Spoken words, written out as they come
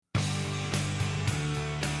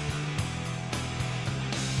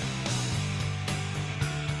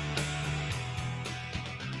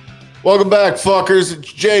Welcome back, fuckers.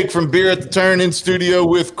 It's Jake from Beer at the Turn in studio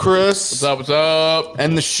with Chris. What's up? What's up?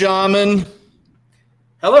 And the Shaman.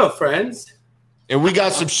 Hello, friends. And we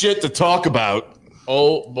got some shit to talk about.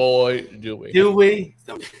 Oh, boy, do we. Do we?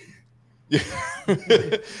 Yeah,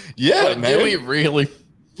 But man. do we really?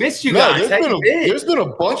 Missed you guys. There's been a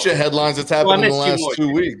bunch of headlines that's happened in the last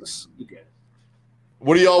 2 weeks. Okay.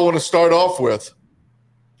 What do y'all want to start off with?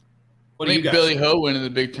 What I do you think guys Billy Ho went in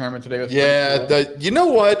the big tournament today. Yeah, you know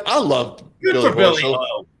what? I love Good for Billy Horschel.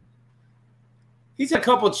 Ho. He's had a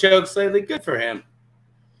couple chokes lately. Good for him.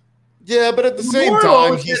 Yeah, but at the same Memorial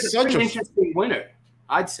time, is he's a such pretty a interesting winner,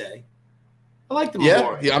 I'd say. I like the yeah.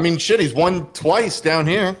 Memorial. Yeah, I mean, shit, he's won twice down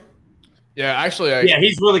here. Yeah, actually, Yeah,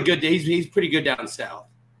 he's really good. He's pretty good down south.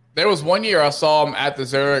 there was one year I saw him at the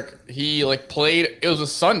Zurich. He played. It was a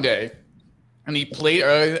Sunday, and he played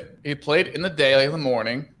early. He played in the day, in the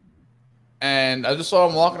morning, and I just saw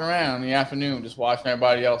him walking around in the afternoon, just watching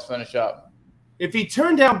everybody else finish up. If he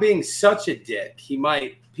turned down being such a dick, he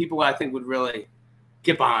might. People, I think, would really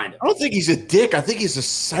get behind him. I don't think he's a dick. I think he's a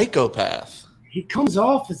psychopath. He comes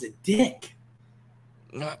off as a dick.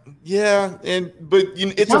 Yeah, but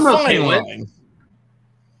it's a I'm okay fine with. line.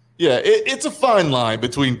 Yeah, it's a fine line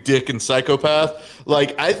between dick and psychopath.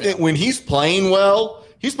 Like, I think when he's playing well,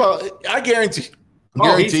 he's probably. I guarantee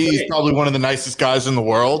he's great. probably one of the nicest guys in the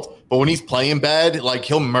world. But when he's playing bad, like,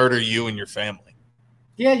 he'll murder you and your family.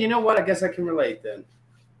 Yeah, you know what? I guess I can relate then.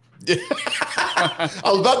 I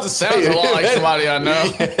was about to say Sounds a lot like somebody I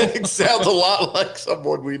know. It sounds a lot like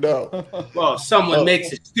someone we know. Well, if someone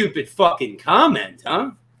makes a stupid fucking comment,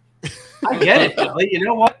 huh? I get it, Billy. You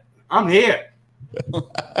know what? I'm here.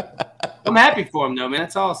 I'm happy for him, though, man.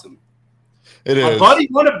 That's awesome. It My is. buddy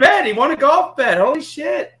won a bet. He won a golf bet. Holy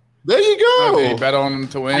shit. There you go. Maybe bet on him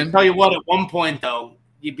to I win. tell you what, at one point, though,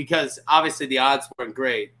 because obviously the odds weren't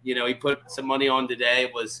great. You know, he put some money on today.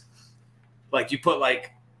 It was like you put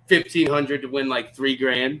like $1,500 to win like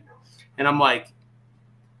 $3,000. And I'm like,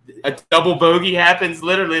 a double bogey happens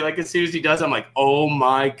literally like as soon as he does. I'm like, oh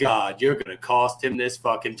my God, you're going to cost him this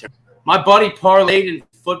fucking turn. My buddy parlayed in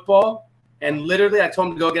football. And literally, I told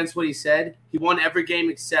him to go against what he said. He won every game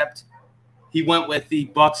except he went with the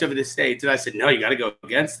Bucks over the States. And I said, no, you got to go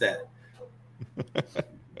against that.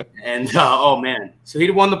 And, oh, man. So he'd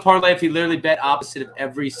have won the parlay if he literally bet opposite of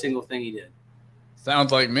every single thing he did.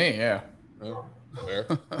 Sounds like me. Yeah. Well,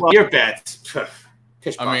 your bets.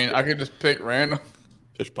 Pish I mean, I could just pick random.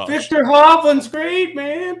 Fish punch. Victor Hovland's great,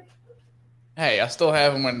 man. Hey, I still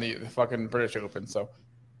have him win the fucking British Open. So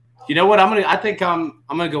You know what? I think I'm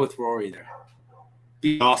gonna go with Rory there.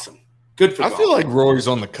 Be awesome. Good for I golf. feel like Rory's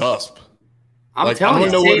on the cusp. I'm Like, telling I don't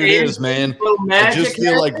you, know what it same is, man. little I magic just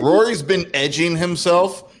feel like happen. Rory's been edging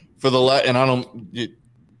himself for the and I don't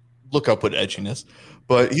look up what edging is,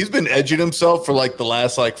 but he's been edging himself for like the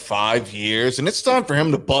last 5 years, and it's time for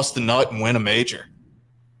him to bust a nut and win a major.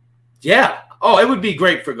 Yeah. Oh, it would be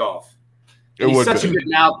great for golf. It He's would such be. a good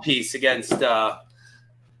mouthpiece against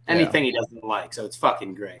anything he doesn't like, so it's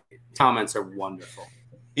fucking great. Comments are wonderful.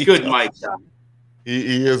 Good mic job.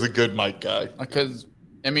 He is a good mic guy. because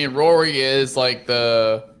I mean, Rory is like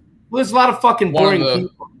Well, there's a lot of fucking one of boring the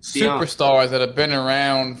people. to be honest. superstars that have been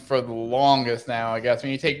around for the longest now, I guess. I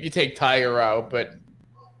mean, you take Tiger out, but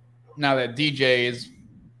now that DJ is,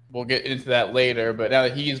 we'll get into that later. But now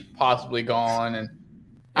that he's possibly gone, and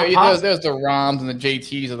there's the Roms and the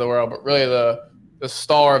JTs of the world, but really the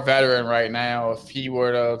star veteran right now, if he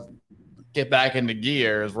were to get back into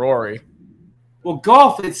gear, is Rory. Well,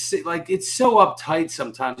 golf, it's so uptight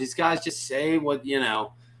sometimes. These guys just say what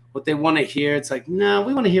they want to hear. It's like, no,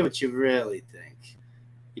 we want to hear what you really think.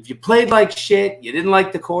 If you played like shit, you didn't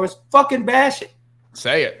like the course, fucking bash it.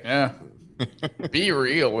 Say it, yeah. Be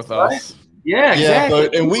real with Right? us. Yeah, exactly.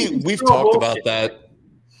 But and we've talked about that.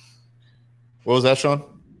 What was that, Sean?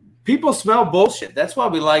 People smell bullshit. That's why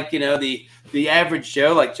we like, the average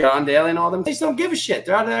Joe, like John Daly and all them. They just don't give a shit.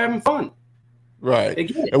 They're out there having fun. Right. They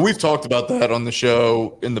get it. And we've talked about that on the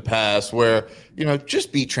show in the past where,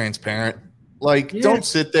 just be transparent. Like, Yeah. don't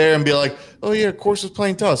sit there and be like, oh, yeah, course is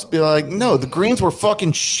playing tough. Be like, no, the greens were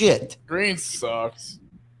fucking shit. Green sucks.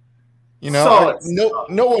 Solid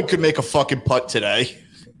No one could make a fucking putt today.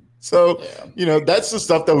 So, that's the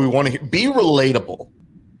stuff that we want to hear. Be relatable.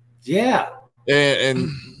 Yeah. And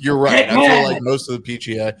you're right. I feel like most of the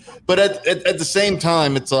PGA. But at the same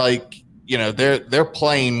time, it's like, they're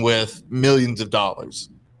playing with millions of dollars.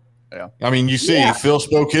 Yeah. I mean, you see, Phil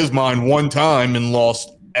spoke his mind one time and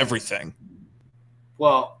lost everything.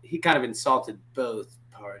 Well, he kind of insulted both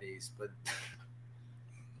parties, but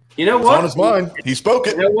you know It's what? on his mind. He spoke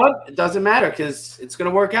it. You know what? It doesn't matter because it's going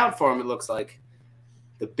to work out for him, it looks like.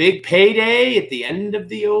 The big payday at the end of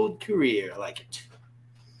the old career. I like it.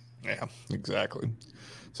 Yeah, exactly.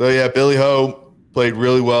 So yeah, Billy Ho played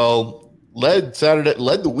really well. Led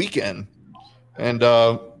the weekend, and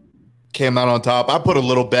came out on top. I put a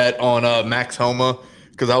little bet on Max Homa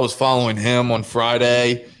because I was following him on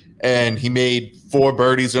Friday, and he made 4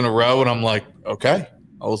 birdies in a row, and I'm like, okay.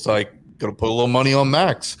 I was like, gonna put a little money on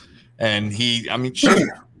Max, and shoot,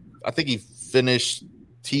 I think he finished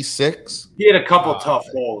T6. He had a couple tough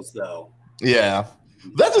holes though. Yeah,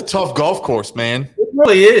 that's a tough golf course, man. It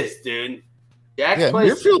really is, dude. Jack's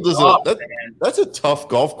Muirfield that's a tough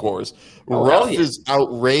golf course. Rough is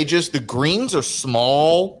outrageous. The greens are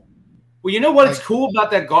small. Well, you know what's cool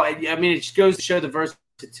about that golf? I mean, it just goes to show the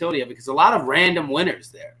versatility of it because a lot of random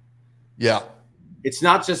winners there. Yeah. It's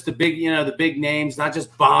not just the big names, not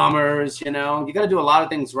just bombers, You got to do a lot of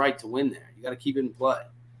things right to win there. You got to keep it in play.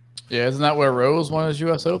 Yeah, isn't that where Rose won his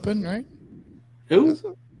U.S. Open, right? Who?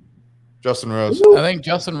 Justin Rose. I think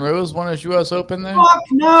Justin Rose won his U.S. Open there.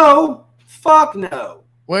 Fuck no.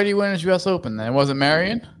 Where did he win his U.S. Open then? Was it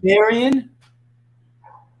Marion? Marion?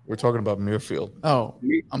 We're talking about Muirfield. Oh,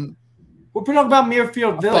 we're talking about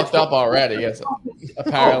Muirfield Village. Fucked up already. Yes,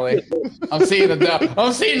 apparently. I'm seeing the devil.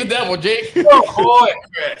 I'm seeing the devil, Jake. Oh, boy,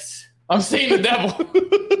 Chris. I'm seeing the devil.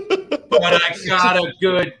 But I got a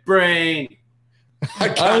good brain. I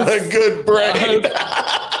got a good brain.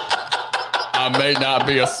 I may not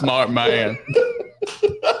be a smart man,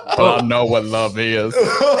 but I know what love is.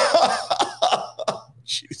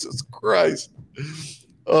 Jesus Christ.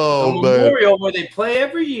 The Memorial where they play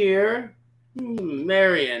every year.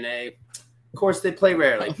 Marion, of course, they play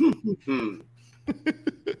rarely.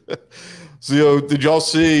 So, did y'all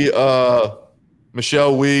see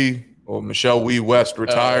Michelle Wie West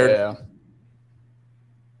retired? Yeah.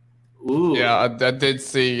 Ooh. Yeah, I did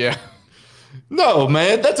see. Yeah. No,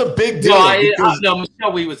 man, that's a big deal. No,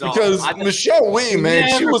 Michelle Wie was awesome. Because Michelle Wie,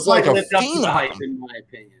 man, she was like a phenom. In my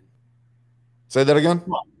opinion. Say that again?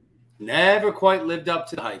 Never quite lived up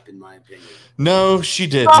to the hype, in my opinion. No, she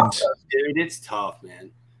didn't. Dude, it's tough, man.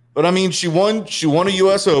 But I mean, she won a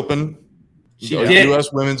U.S. Open. She did.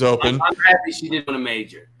 U.S. Women's Open. I'm happy she did win a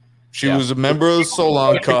major. She was a member of the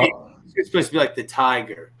Solon Cup. It's supposed to be like the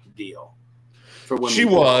Tiger deal for women. She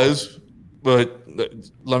was, but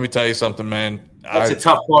let me tell you something, man. That's a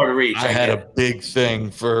tough bar to reach. I had a big thing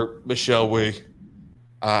for Michelle Wie.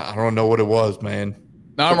 I don't know what it was, man.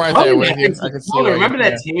 No, I'm right there with you. I can see. Remember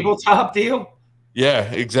that tabletop deal?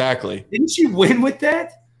 Yeah, exactly. Didn't she win with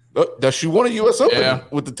that? Does she won a U.S. Open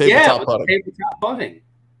with the tabletop putting? Tabletop putting.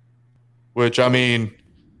 Which, I mean,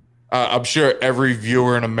 I'm sure every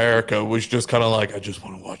viewer in America was just kind of like, I just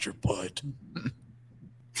want to watch her putt.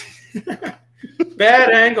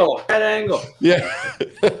 Bad angle. Yeah.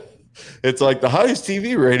 It's like the highest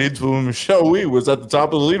TV ratings when Michelle Wie was at the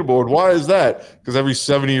top of the leaderboard. Why is that? Because every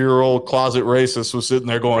 70-year-old closet racist was sitting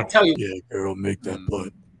there going, yeah, girl, make that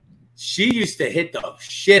putt. She used to hit the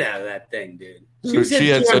shit out of that thing, dude. She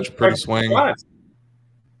had such a pretty swing.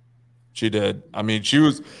 She did. I mean, she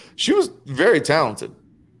was very talented.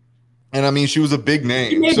 And, I mean, she was a big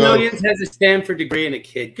name. She made millions, has a Stanford degree and a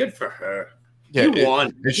kid. Good for her. Yeah, you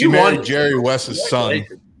won. And she married Jerry West's son.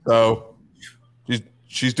 So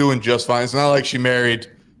she's doing just fine. It's not like she married,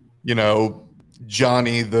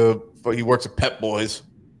 Johnny, he works at Pep Boys.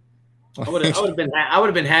 I would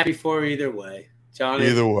have been happy for her either way. Johnny.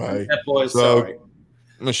 Either way. Pep Boys, sorry.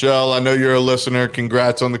 Michelle, I know you're a listener.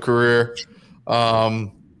 Congrats on the career.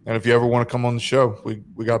 And if you ever want to come on the show,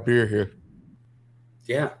 we got beer here.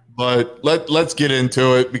 Yeah. But let's get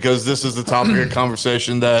into it because this is the topic of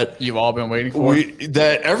conversation that you've all been waiting for.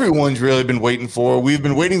 That everyone's really been waiting for. We've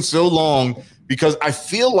been waiting so long because I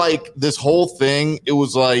feel like this whole thing, it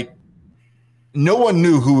was like no one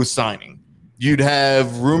knew who was signing. You'd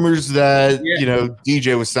have rumors that,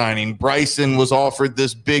 DJ was signing. Bryson was offered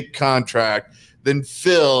this big contract. Then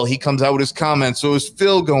Phil, he comes out with his comments. So is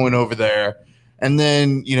Phil going over there? And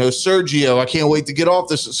then, Sergio, I can't wait to get off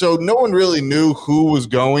this. So no one really knew who was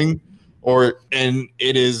going, and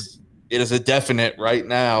it is a definite right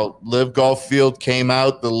now. Live Golf Field came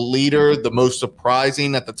out, the leader, the most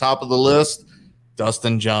surprising at the top of the list,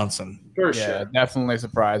 Dustin Johnson. For sure. Definitely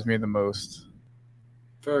surprised me the most.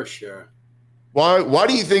 For sure. Why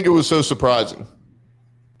do you think it was so surprising?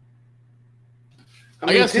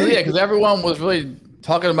 I guess because everyone was really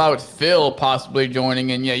talking about Phil possibly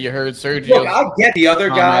joining, and you heard Sergio. Look, I get the other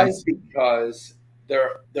guys because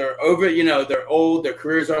they're over. They're old. Their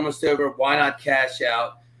careers are almost over. Why not cash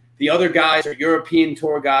out? The other guys are European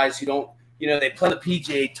Tour guys who don't. They play the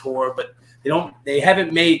PGA Tour, but they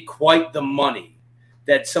haven't made quite the money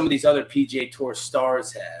that some of these other PGA Tour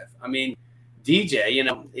stars have. I mean,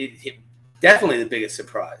 DJ, definitely the biggest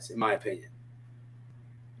surprise in my opinion.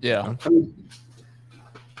 Yeah. I mean,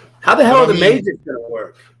 how the hell are the majors going to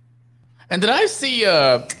work? And did I see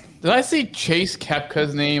Chase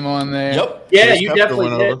Koepka's name on there? Yep. Yeah, Chase you Koepka definitely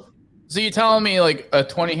went did. over. So you telling me like a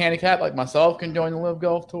 20 handicap like myself can join the Live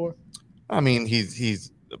Golf Tour? I mean,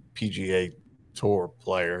 he's a PGA Tour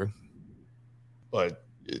player, but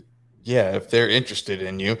yeah, if they're interested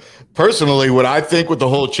in you, personally, what I think with the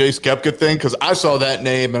whole Chase Koepka thing, because I saw that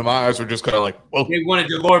name and my eyes were just kind of like, well, They wanted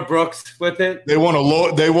to Lord Brooks with it. they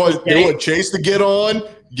want Chase to get on,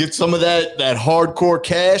 get some of that hardcore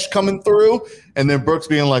cash coming through, and then Brooks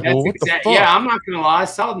being like, well, what the fuck? Yeah, I'm not going to lie.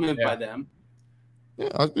 Solid move by them.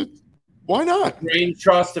 Yeah, why not? Brain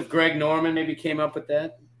trust of Greg Norman maybe came up with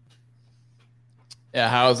that. Yeah,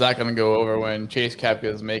 how is that going to go over when Chase Koepka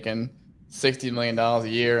is making $60 million a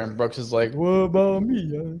year and Brooks is like, what about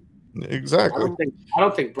me? Exactly. I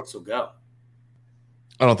don't think Brooks will go.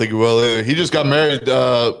 I don't think he will either. He just got married.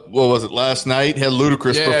 What was it, last night? He had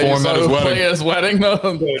Ludacris perform at his wedding. His wedding, though.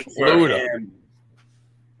 Luda.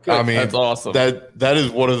 I mean, that's awesome. That is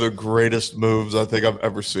one of the greatest moves I think I've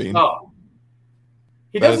ever seen. Oh,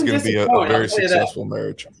 that is going to be a very successful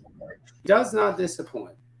marriage. Does not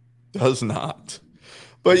disappoint. Does not.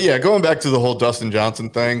 But yeah, going back to the whole Dustin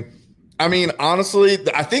Johnson thing. I mean, honestly,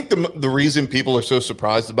 I think the reason people are so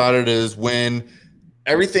surprised about it is when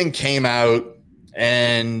everything came out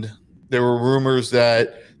and there were rumors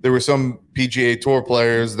that there were some PGA Tour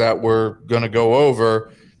players that were going to go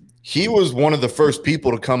over. He was one of the first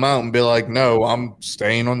people to come out and be like, no, I'm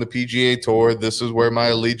staying on the PGA Tour. This is where my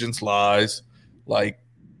allegiance lies. Like,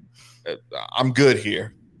 I'm good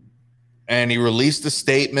here. And he released a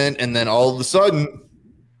statement, and then all of a sudden,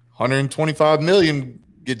 $125 million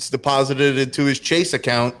gets deposited into his Chase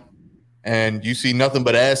account, and you see nothing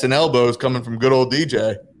but ass and elbows coming from good old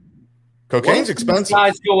DJ. Cocaine's expensive.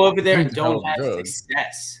 Guys go over there and don't have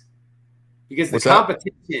success because the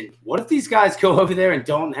competition. What if these guys go over there and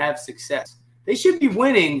don't have success? They should be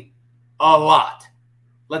winning a lot.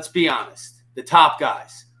 Let's be honest. The top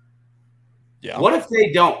guys. Yeah. What if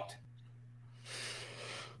they don't?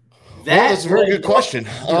 That's a very good question.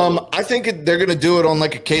 I think they're going to do it on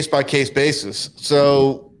like a case-by-case basis.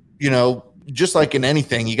 So, just like in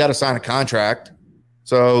anything, you got to sign a contract.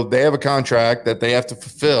 So they have a contract that they have to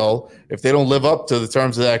fulfill. If they don't live up to the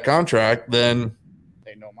terms of that contract, then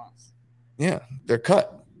they no mas. Yeah, they're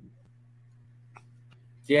cut.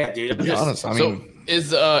 Yeah, dude. To be honest, I mean,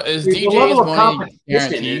 is DJ's money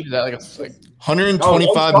guaranteed? Is that like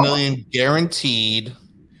 $125 million guaranteed?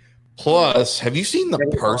 Plus, have you seen the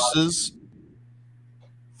purses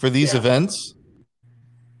for these events?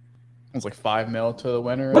 It's like $5 million to the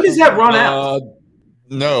winner. When does that run out?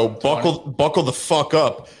 No, buckle the fuck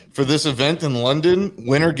up. For this event in London,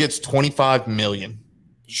 winner gets $25 million.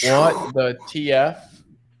 What the TF?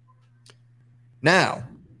 Now,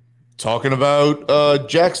 talking about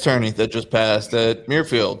Jack's tourney that just passed at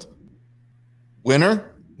Muirfield.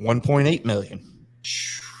 Winner, $1.8 million.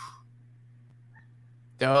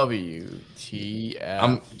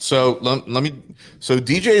 WTF. So let me. So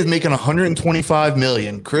DJ is making $125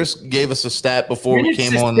 million. Chris gave us a stat before we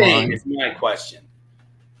came online. Is my question.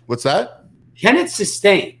 What's that? Can it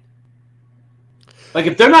sustain? Like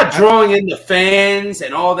if they're not drawing in the fans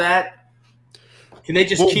and all that, can they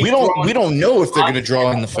just keep? We don't know if they're going to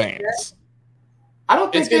draw in the fans. I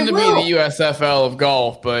don't think it's going to be the USFL of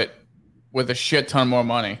golf, but with a shit ton more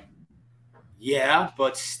money. Yeah,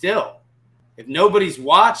 but still. If nobody's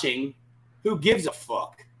watching, who gives a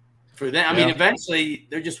fuck for them? I mean, eventually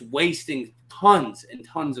they're just wasting tons and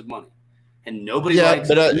tons of money, and nobody likes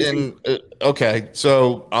it. Okay,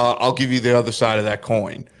 so I'll give you the other side of that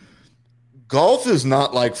coin. Golf is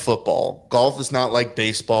not like football. Golf is not like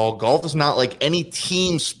baseball. Golf is not like any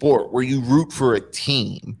team sport where you root for a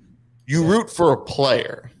team. You root for a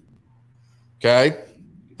player. Okay?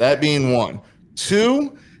 That being one.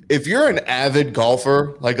 Two, if you're an avid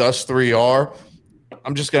golfer like us three are,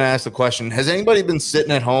 I'm just going to ask the question. Has anybody been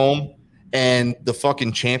sitting at home and the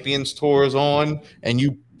fucking Champions Tour is on and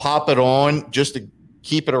you pop it on just to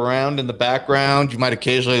keep it around in the background? You might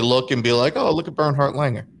occasionally look and be like, oh, look at Bernhard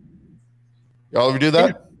Langer. Y'all ever do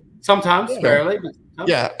that? Sometimes, barely.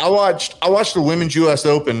 Yeah, I watched the Women's U.S.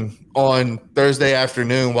 Open on Thursday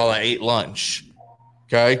afternoon while I ate lunch.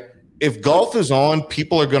 Okay? If golf is on,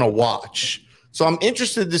 people are going to watch. So I'm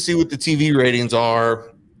interested to see what the TV ratings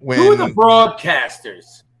are. Who are the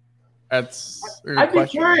broadcasters? I'd be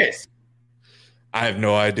curious. I have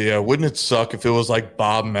no idea. Wouldn't it suck if it was like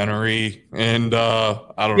Bob Menery and I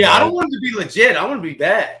don't know. Yeah, I don't want it to be legit. I want it to be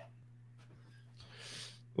bad.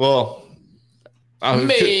 Well,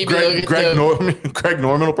 Maybe Greg Norman. Greg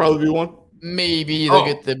Norman will probably be one. Maybe they'll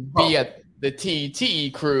get to be at the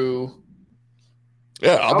TT crew.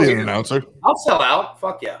 Yeah, I'll be an announcer. I'll sell out.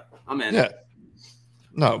 Fuck yeah, I'm in. Yeah.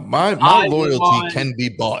 No, my loyalty can be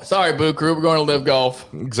bought. Sorry, Boo Crew. We're going to Live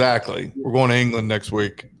Golf. Exactly. We're going to England next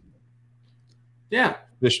week. Yeah.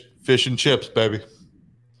 Fish and chips, baby.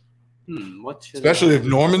 Especially if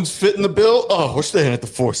Norman's fitting the bill. Oh, we're staying at the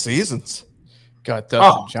Four Seasons. Got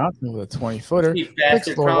Dustin Johnson with a 20-footer. He missed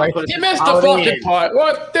the fucking part.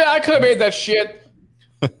 What? I could have made that shit.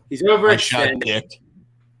 He's overextended.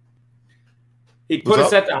 He put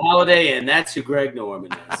us at the Holiday Inn. That's who Greg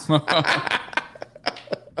Norman is.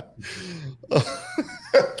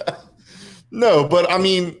 No, but I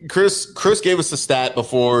mean, Chris gave us a stat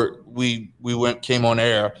before we came on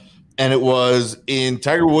air, and it was in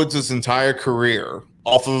Tiger Woods' entire career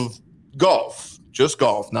off of golf, just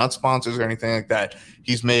golf, not sponsors or anything like that.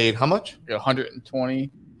 He's made how much?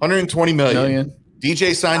 120 million.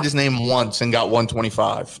 DJ signed his name once and got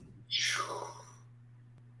 125.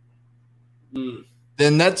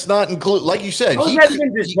 Then that's not include, like you said. He doesn't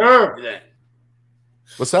even deserve that.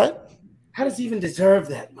 What's that? How does he even deserve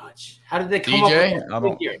that much? How did they come up with that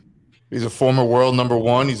figure? He's a former world number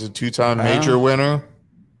one. He's a two-time major winner.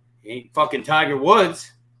 He ain't fucking Tiger Woods.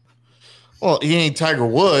 Well, he ain't Tiger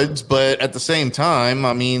Woods, but at the same time,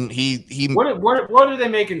 I mean, he. What are they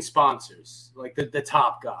making sponsors? Like the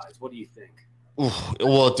top guys? What do you think?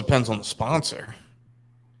 Well, it depends on the sponsor.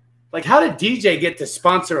 Like, how did DJ get to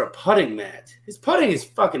sponsor a putting mat? His putting is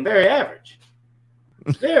fucking very average.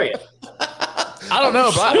 Very average. I don't know,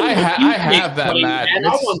 but I have that mat.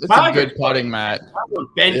 It's a good putting mat.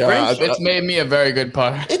 It's made me a very good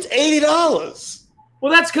putter. It's $80.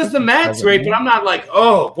 Well, that's because the mat's great, but I'm not like,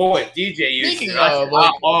 oh boy, DJ used Speaking of,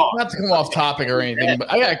 not to come off topic or anything,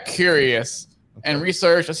 but I got curious and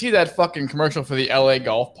researched. I see that fucking commercial for the LA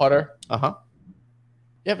golf putter. Uh-huh.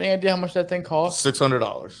 You have any idea how much that thing costs?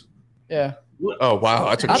 $600. Yeah. Oh wow!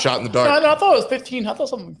 I took a shot in the dark. No, I thought it was 15. I thought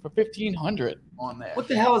something for 1,500 on there. What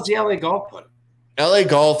the hell is the LA golf putter? LA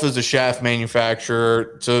Golf is a shaft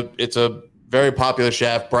manufacturer. It's a very popular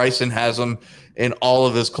shaft. Bryson has them in all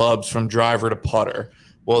of his clubs from driver to putter.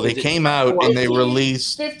 Well, they came out and they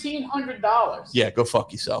released $1,500. Yeah, go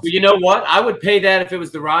fuck yourself. Well, you know what? I would pay that if it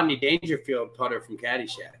was the Rodney Dangerfield putter from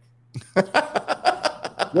Caddyshack.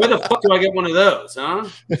 Where the fuck do I get one of those, huh?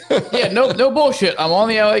 Yeah, no bullshit. I'm on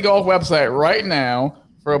the LA Golf website right now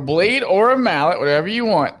for a blade or a mallet, whatever you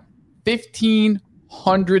want.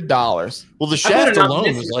 $1,500. Well, the shaft alone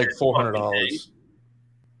is like $400.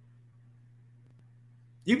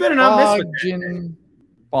 You better not miss with that.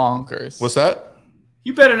 Bonkers. What's that?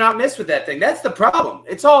 You better not miss with that thing. That's the problem.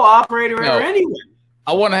 It's all operator error anyway.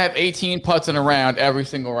 I want to have 18 putts in a round every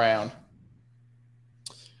single round.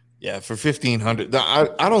 Yeah, for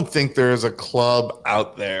 $1,500. I don't think there is a club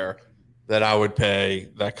out there that I would pay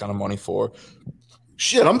that kind of money for.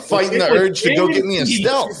 Shit, I'm fighting the urge to go get me a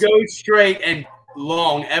stealth. Go straight and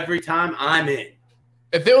long every time I'm in.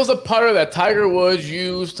 If there was a putter that Tiger Woods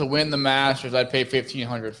used to win the Masters, I'd pay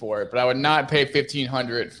 $1,500 for it. But I would not pay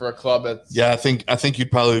 $1,500 for a club that's. Yeah, I think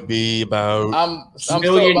you'd probably be about I'm short,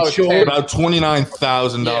 about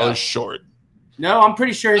 $29,000 short. No, I'm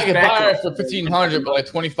pretty sure I could buy it for $1,500, but like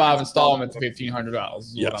 25 installments, $1,500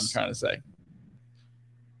 is what I'm trying to say.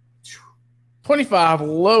 25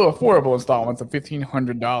 low affordable installments of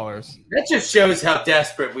 $1,500. That just shows how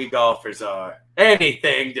desperate we golfers are.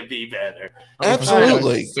 Anything to be better.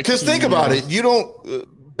 Absolutely. Because think about it. You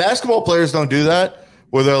don't basketball players don't do that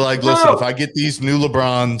where they're like, listen, if I get these new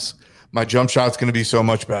LeBrons, my jump shot's going to be so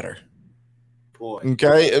much better. Boy.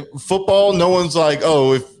 Okay. Football, no one's like,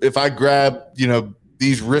 oh, if I grab,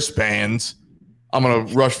 these wristbands, I'm going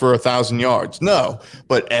to rush for 1,000 yards. No,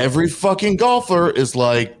 but every fucking golfer is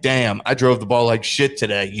like, damn, I drove the ball like shit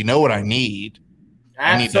today. You know what I need?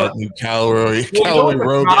 I need that new calorie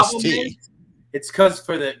Rogue ST. It's because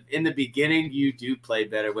in the beginning, you do play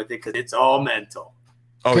better with it because it's all mental.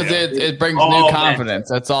 Because it brings new confidence.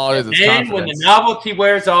 Mental. That's all it is. It's and confidence. When the novelty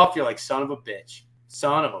wears off, you're like, son of a bitch.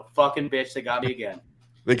 Son of a fucking bitch. They got me again.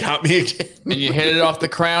 They got me again. And you hit it off the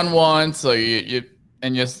crown once, so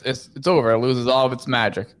it's over. It loses all of its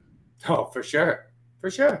magic. Oh, for sure. For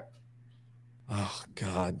sure. Oh,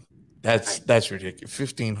 God. That's ridiculous.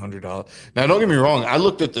 $1,500. Now, don't get me wrong. I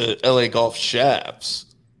looked at the LA Golf shafts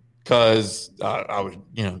because I was,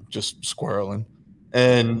 just squirreling.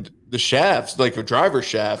 And the shafts, like a driver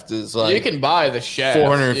shaft, is like you can buy the shaft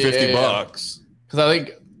 $450. Because I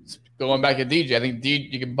think going back to DJ, I think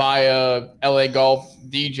you can buy a LA Golf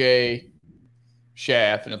DJ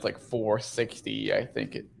shaft, and it's like $460. I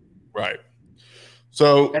think it. Right.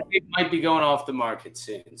 So That thing might be going off the market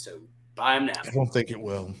soon. So buy them now. I don't think it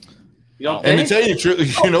will. You don't And to think? tell you the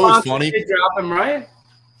truth, you know what's funny? They drop him, right?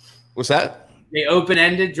 What's that? They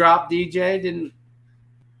open-ended drop DJ, didn't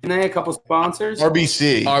they? A couple sponsors.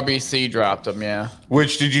 RBC. dropped him, yeah.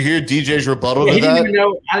 Which, did you hear DJ's rebuttal Yeah, to he didn't that? even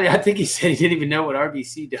know. I think he said he didn't even know what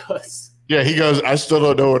RBC does. Yeah, he goes, I still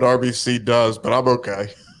don't know what RBC does, but I'm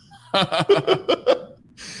okay.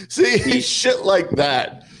 See, shit like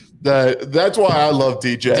that. That's why I love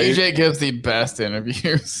DJ. DJ gives the best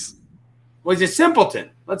interviews. Well, he's a simpleton.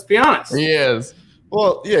 Let's be honest. He is.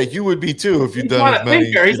 Well, yeah, you would be too if you've He's done not as a many.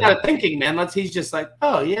 thinker. He's not a thinking man. He's just like,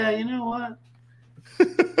 oh yeah, you know what?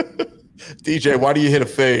 DJ, why do you hit a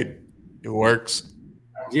fade? It works.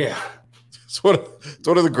 Yeah. It's one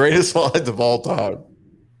of the greatest lines of all time.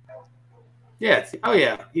 Yeah. Oh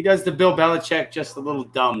yeah. He does the Bill Belichick just a little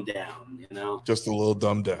dumbed down, you know. Just a little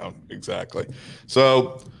dumbed down. Exactly.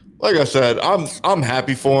 So, like I said, I'm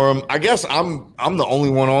happy for him. I guess I'm the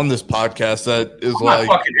only one on this podcast that is I'm like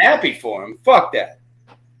not fucking happy for him. Fuck that.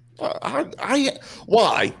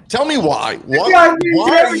 Why? Tell me why.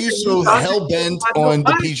 Why are you so hell bent on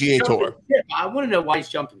the PGA Tour? I want to know why he's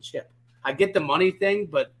jumping ship. I get the money thing,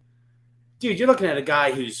 but dude, you're looking at a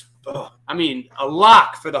guy who's, a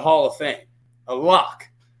lock for the Hall of Fame. A lock.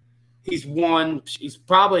 He's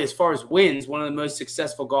probably, as far as wins, one of the most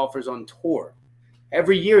successful golfers on tour.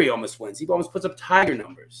 Every year he almost wins. He almost puts up Tiger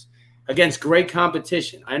numbers against great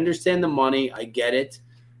competition. I understand the money. I get it.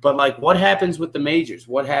 But, what happens with the majors?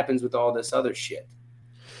 What happens with all this other shit?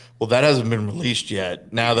 Well, that hasn't been released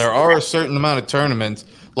yet. Now, there are a certain amount of tournaments,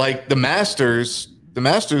 like the Masters. The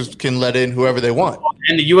Masters can let in whoever they want.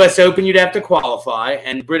 And the U.S. Open, you'd have to qualify.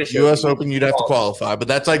 And British U.S. Open, you'd have to qualify. But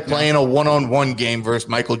that's like playing a one-on-one game versus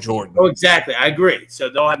Michael Jordan. Oh, exactly. I agree. So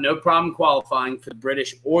they'll have no problem qualifying for the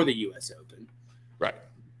British or the U.S. Open. Right.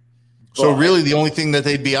 So really the only thing that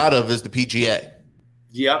they'd be out of is the PGA.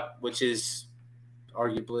 Yep, which is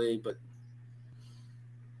arguably, but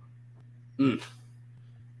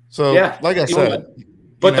So, yeah, like I said,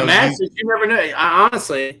 but the Masters, you never know.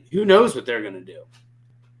 Honestly, who knows what they're going to do?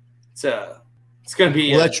 It's going to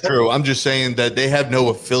be. Well, that's true. I'm just saying that they have no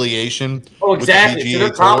affiliation. Oh, exactly. With the so PGA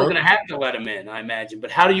they're probably Tour. going to have to let him in, I imagine.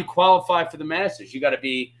 But how do you qualify for the Masters? You got to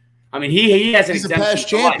be. I mean, he has an He's a exemption past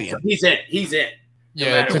for life, champion. so he's in. He's in. No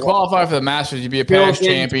Yeah, matter to what. qualify for the Masters, you'd be a Phil's past in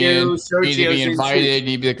champion. too, You need to be Sergio's in invited.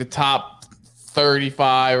 You'd be like the top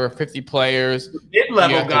 35 or 50 players. You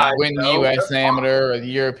Mid-level have to guys win the though, U.S. they're Amateur or the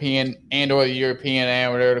European or the European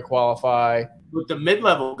Amateur to qualify. But the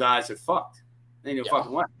mid-level guys are fucked. They ain't no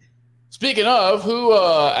fucking way. Speaking of,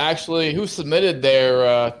 who submitted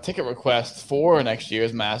their ticket request for next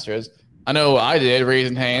year's Masters? I know I did,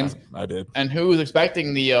 raising hands. I did. And who's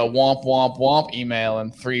expecting the womp womp womp email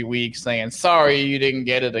in 3 weeks saying, sorry, you didn't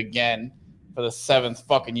get it again for the 7th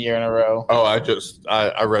fucking year in a row? Oh,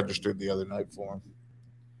 I registered the other night for him.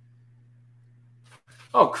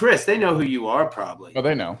 Oh, Chris, they know who you are probably. Oh,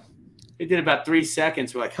 they know. They did about 3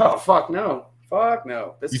 seconds. We're like, oh, fuck no. Fuck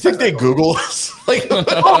no. This You think they Google us? like Oh,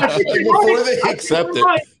 I think they before might. they I think accept they it?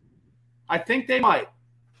 might. I think they might.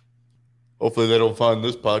 Hopefully they don't find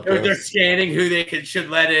this They're podcast. scanning who they should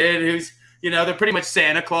let in. Who's, they're pretty much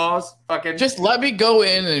Santa Claus. Fucking. Just let me go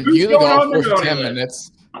in and Who's view the going golf on the course for road 10 with it?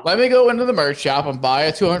 minutes. Let me go into the merch shop and buy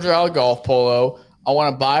a $200 golf polo. I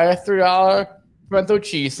want to buy a $3 pimento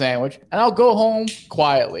cheese sandwich, and I'll go home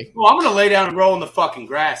quietly. Well, I'm going to lay down and roll in the fucking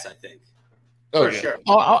grass, I think. Oh, For yeah. sure.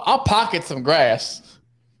 I'll pocket some grass.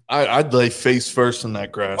 I'd lay face first in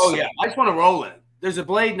that grass. Oh, yeah. I just want to roll in it. There's a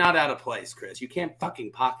blade not out of place, Chris. You can't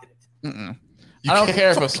fucking pocket it. Mm-mm. I don't care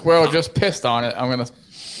if a squirrel just pissed on it. I'm going to.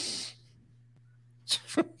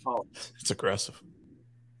 Oh, It's aggressive.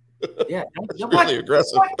 yeah. It's really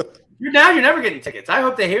aggressive. You're never getting tickets. I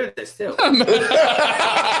hope they hear this, too.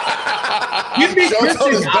 You'd be Joe's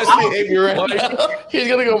on his Christian. best behavior right now. He's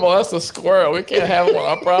going to go molest a squirrel. We can't have him on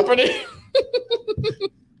our property.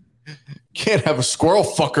 Can't have a squirrel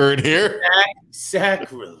fucker in here.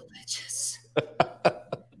 Sacrilegious.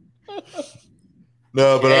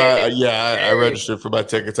 No, but I registered for my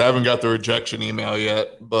tickets. I haven't got the rejection email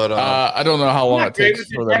yet, but I don't know how long I'm it not great takes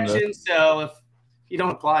with for them to. rejection, so if you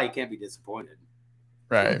don't apply, you can't be disappointed.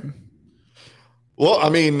 Right. well, I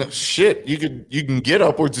mean, shit, you can get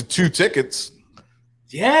upwards of 2 tickets.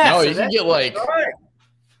 Yeah. No, so you can get like, right.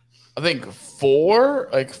 I think 4,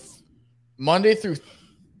 like Monday through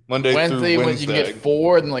Monday Wednesday, through when you can get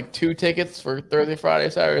 4 and like 2 tickets for Thursday, Friday,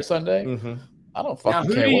 Saturday, Sunday. Mm-hmm. I don't Now, fucking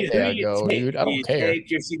who care do what you day I take? go, dude. I Do don't you care. take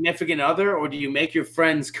your significant other, or do you make your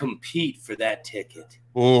friends compete for that ticket?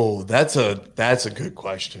 Oh, that's a good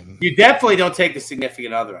question. You definitely don't take the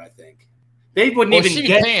significant other. I think they wouldn't Well, even she's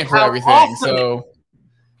get paying for how everything, awesome- so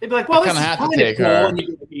They'd be like, "Well, I this kinda is have to kind of take cool." her. And you'd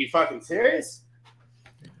be like, "Are you fucking serious?"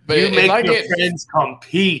 But You if make I your get friends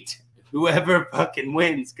compete. Whoever fucking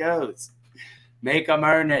wins goes. Make them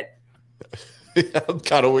earn it. I'm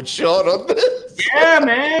kind of with Sean on this. Yeah,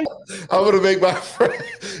 man. I'm gonna make my friend.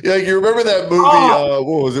 Yeah, you remember that movie? Oh.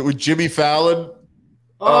 What was it with Jimmy Fallon?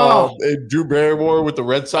 Oh, And Drew Barrymore with the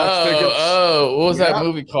Red Sox tickets. what was that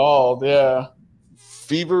movie called? Yeah,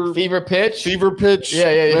 Fever Pitch. Pitch.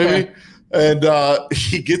 Yeah. Maybe. And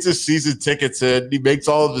he gets his season tickets in. He makes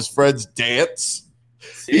all of his friends dance.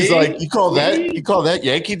 He's see? like, you call that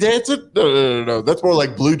Yankee dancing? No. That's more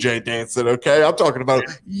like Blue Jay dancing, okay? I'm talking about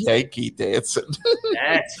Yankee dancing.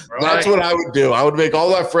 That's right. That's what I would do. I would make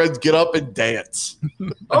all my friends get up and dance.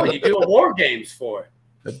 Oh, you do a war games for it.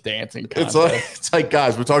 The dancing contest. It's like,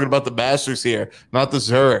 guys, we're talking about the Masters here, not the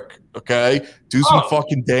Zurich, okay? Do some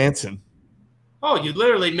fucking dancing. Oh, you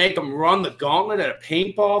literally make them run the gauntlet at a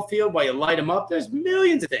paintball field while you light them up. There's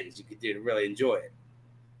millions of things you could do to really enjoy it.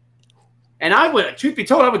 And I would, truth be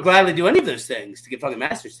told, I would gladly do any of those things to get fucking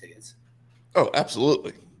Masters tickets. Oh,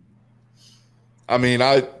 absolutely. I mean,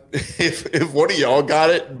 if one of y'all got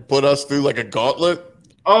it and put us through like a gauntlet.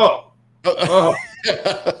 Oh.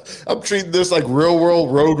 I'm treating this like real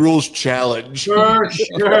world road rules challenge. For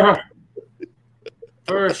sure.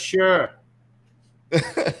 For sure.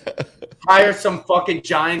 Hire some fucking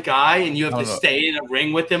giant guy and you have to stay in a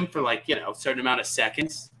ring with him for like, a certain amount of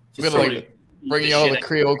seconds. Just bring you all the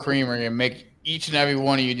Creole Creamery and make each and every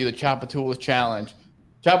one of you do the Chapatoulas challenge.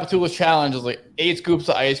 Chapatoulas challenge is like 8 scoops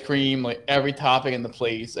of ice cream, like every topping in the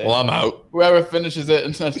place. Well, I'm out. Whoever finishes it,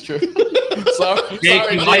 and that's true.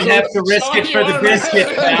 Jake, you might have to risk it for the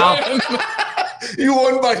biscuit now. You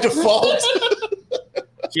won by default.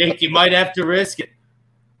 Jake, you might have to risk it.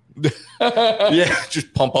 Yeah,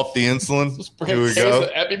 just pump up the insulin. Here we go.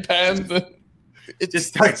 EpiPens. It just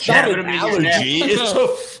starts jabbing them in your neck. It's a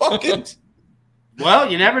fucking.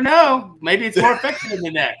 Well, you never know. Maybe it's more effective in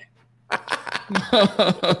the neck.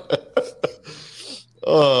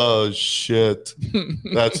 Oh shit,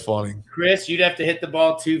 that's funny. Chris, you'd have to hit the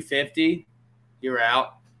ball 250. You're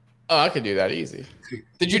out. Oh, I could do that easy.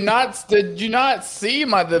 Did you not see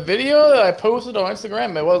the video that I posted on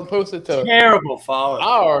Instagram? It wasn't posted to terrible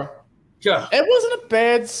follow. It wasn't a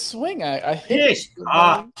bad swing. I hit it.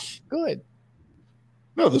 Good.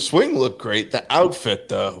 No, the swing looked great. The outfit,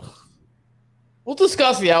 though. We'll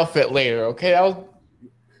discuss the outfit later, okay?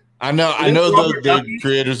 I know the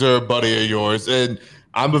creators are a buddy of yours, and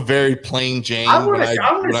I'm a very plain Jane. I want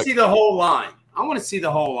to see the whole line. I want to see the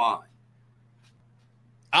whole line.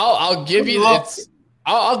 I'll give you this.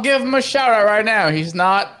 I'll give him a shout out right now. He's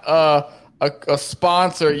not a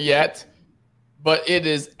sponsor yet, but it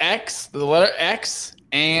is X, the letter X,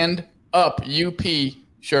 and up UP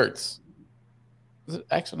shirts. Is it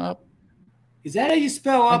X and up? Is that how you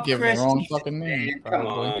spell up, Chris? The wrong fucking name. Come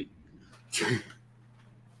on.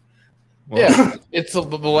 Yeah, it's the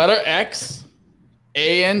letter X,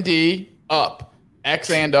 A-N-D, up.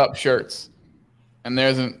 X and up shirts. And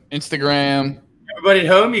there's an Instagram. Everybody at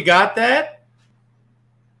home, you got that?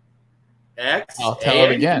 X. I'll tell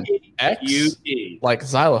it again. X, U-E. like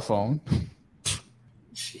xylophone.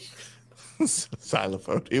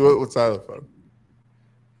 Xylophone. He went with xylophone.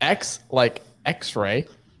 X, like X-ray.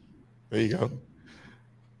 There you go.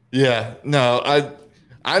 Yeah, no,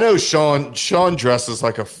 I know Sean dresses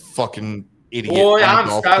like a fucking idiot. Boy, I'm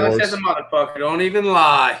stylish as a motherfucker. Don't even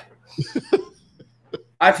lie.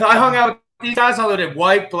 I hung out with these guys all in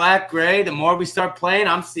white, black, gray. The more we start playing,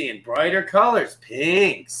 I'm seeing brighter colors,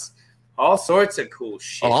 pinks, all sorts of cool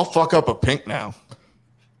shit. Oh, I'll fuck up a pink now.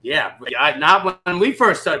 Yeah, not when we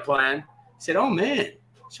first started playing. I said, "Oh man,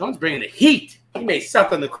 Sean's bringing the heat. He may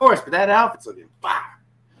suck on the course, but that outfit's looking fire."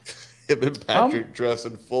 Him and Patrick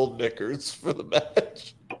dressing full knickers for the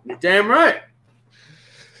match. You're damn right.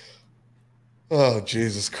 Oh,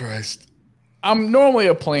 Jesus Christ. I'm normally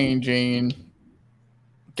a plain Jane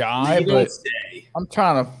guy, but I'm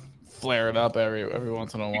trying to flare it up every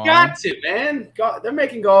once in a while. You got to, man. They're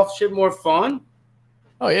making golf shit more fun.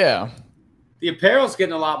 Oh, yeah. The apparel's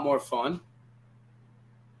getting a lot more fun.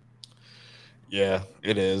 Yeah,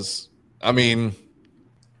 it is. I mean,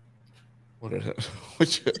 what is it?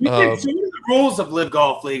 The rules of Live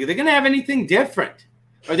Golf League. Are they going to have anything different?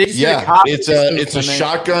 Are they just it's a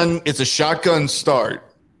shotgun. It's a shotgun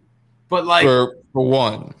start. But like for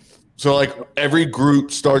one, so like every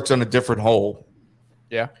group starts on a different hole.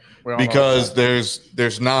 Yeah, because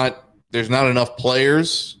there's not enough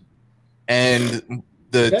players, and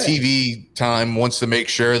the TV time wants to make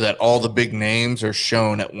sure that all the big names are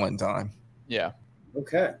shown at one time. Yeah.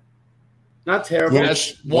 Okay. Not terrible.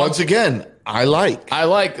 Once again, I like.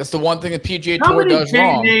 That's the one thing the PGA How Tour many does big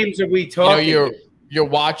wrong. names are we talking? You're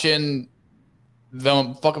watching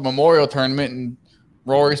the fucking Memorial Tournament and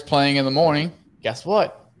Rory's playing in the morning. Guess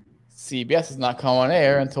what? CBS is not coming on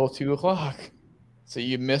air until 2:00. So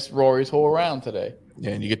you missed Rory's whole round today.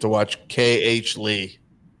 Yeah, and you get to watch KH Lee.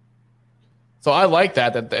 So I like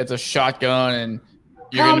that it's a shotgun and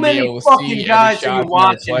you're How going to be many able to fucking see guys are you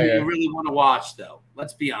watching who player. you really want to watch, though?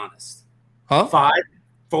 Let's be honest. Huh? 5,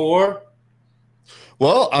 4.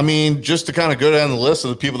 Well, I mean, just to kind of go down the list of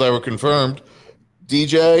the people that were confirmed,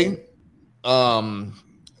 DJ,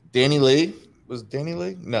 Danny Lee. Was it Danny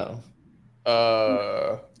Lee? No.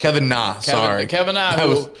 Kevin Na. Sorry. Kevin Na. That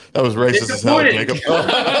was racist as hell, Jacob.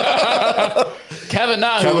 Kevin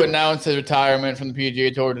Na, who announced his retirement from the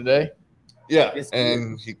PGA Tour today. Yeah,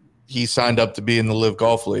 and he signed up to be in the Live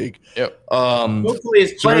Golf League. Yep. Hopefully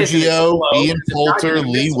his Sergio, Ian Poulter,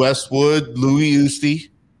 Lee Westwood, Louis Usti.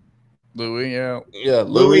 Louis, yeah. Yeah,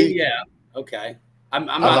 Louis, yeah. Okay. I'm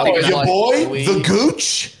not thinking your of boy, Louis. the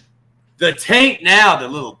Gooch. the tank now, the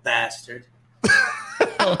little bastard.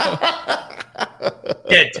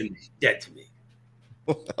 Dead to me.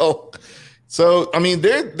 Oh, so I mean,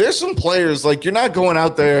 there's some players like you're not going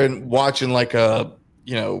out there and watching like a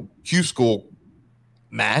Q school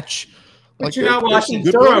match. But Like, you're not there's some watching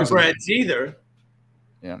good players in thoroughbreds either.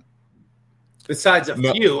 Yeah. Besides a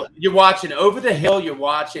few, you're watching over the hill. You're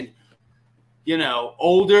watching,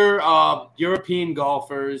 older European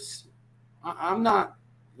golfers. I'm not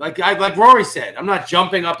like Rory said. I'm not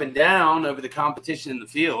jumping up and down over the competition in the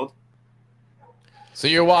field. So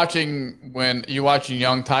you're watching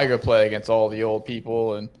young Tiger play against all the old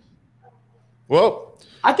people, and Well,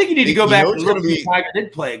 I think you need to go back to it's look gonna who be- Tiger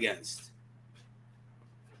did play against.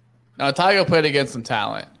 now Tiger played against some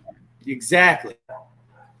talent. Exactly.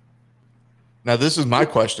 now this is my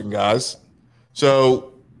question, guys.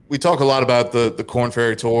 So we talk a lot about the Korn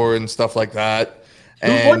Ferry Tour and stuff like that.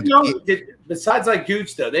 And Besides like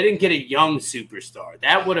Gooch, though, they didn't get a young superstar.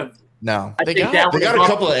 That would have. no, I They think got- that they would got have a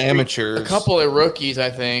couple of amateurs, A couple of rookies, I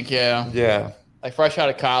think. Yeah, yeah. like fresh out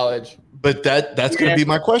of college. But that's going to be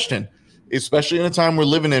my question, especially in the time we're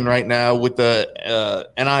living in right now with the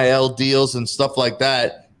NIL deals and stuff like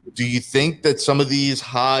that. Do you think that some of these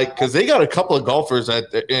because they got a couple of golfers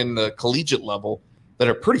in the collegiate level that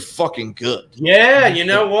are pretty fucking good. Yeah, you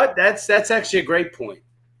know what? That's actually a great point.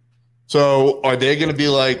 So are they going to be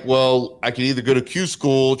like, well, I can either go to Q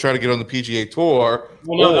school, try to get on the PGA Tour,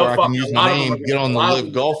 or I can use my name, get on the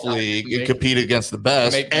Live Golf League, and compete against the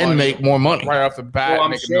best and make more money? Right off the bat, Well,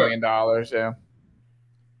 I'm make sure. $1 million. Yeah.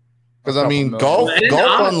 Because I mean, Couple golf, million. golf,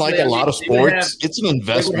 Honestly, unlike I a mean, lot of they would sports, it's an They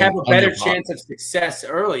investment. would have a on better your body. chance of success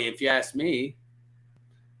early, if you ask me.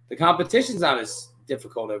 The competition's not as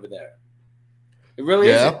difficult over there. It really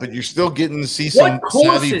Yeah, isn't. but you're still getting to see some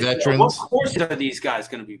savvy veterans. What courses are these guys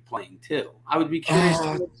going to be playing too? I would be curious to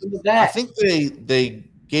know some of that. I think they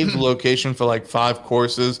gave the location for like 5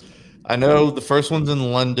 courses. I know the first one's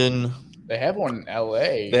in London. They have one in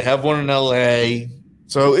LA. They have one in LA.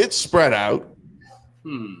 So it's spread out.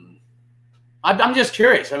 I'm just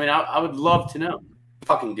curious. I mean, I would love to know.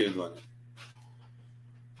 Fucking Googling it.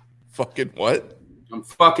 Fucking what? I'm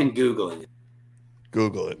fucking Googling it.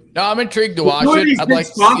 Google it. No, I'm intrigued to watch Who are it. these I'd big like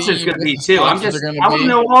to sponsors see going to who be the too? sponsors are gonna I want be. to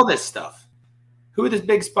know all this stuff. Who are the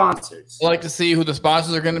big sponsors? I'd like to see who the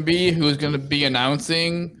sponsors are going to be, who's going to be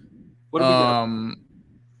announcing. What are we doing?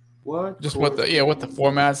 What? Just what the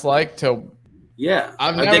format's like. Yeah.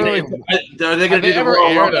 I've Are never they really. gonna- are they Have going to they do the ever Royal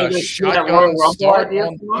aired Rumble? Are a they gonna do that shotgun Royal Rumble start idea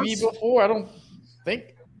on from TV us? before? I don't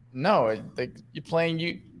think. No, you're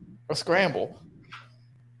playing a scramble.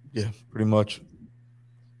 Yeah, pretty much.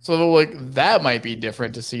 So like that might be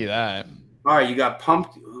different to see that. All right, you got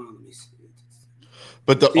pumpkin. Oh, let me see.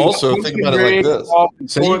 But So you also got think about it like this. Pumpkin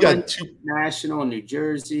So you Portland, got 2. National in New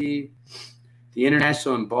Jersey, the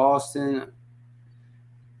International in Boston,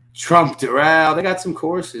 Trump Doral. They got some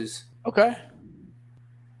courses. Okay.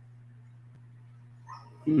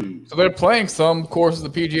 So they're playing some courses the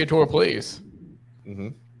PGA Tour plays. Mm-hmm.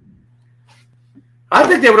 I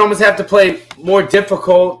think they would almost have to play more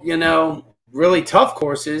difficult, really tough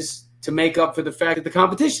courses to make up for the fact that the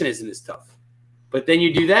competition isn't as tough. But then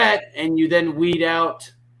you do that, and you then weed out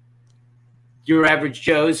your average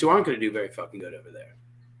Joes who aren't going to do very fucking good over there.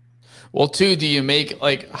 Well, too, do you make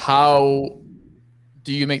how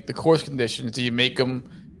do you make the course conditions? Do you make them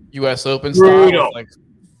U.S. Open Brutal. style, like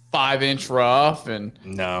 5-inch rough and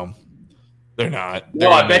No, they're not. No, They're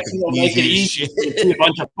I gonna bet you they'll make it as easy shit. to see a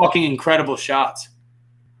bunch of fucking incredible shots.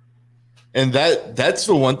 And that's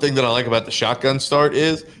the one thing that I like about the shotgun start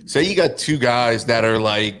is, say you got 2 guys that are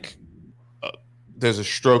like, there's a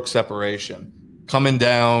stroke separation. coming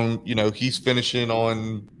down. He's finishing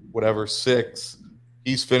on whatever 6.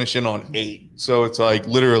 He's finishing on 8. So it's like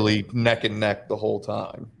literally neck and neck the whole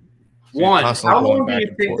time. So One, how long do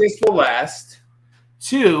you think this will last?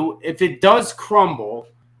 2, if it does crumble,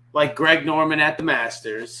 like Greg Norman at the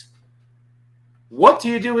Masters, what do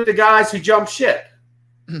you do with the guys who jump ship?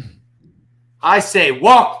 I say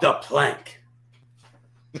walk the plank.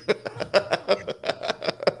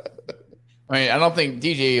 I mean, I don't think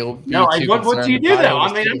DJ will be what do you do, though?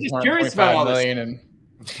 I mean, I'm just curious about all this.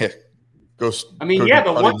 But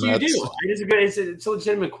what do you do? It's a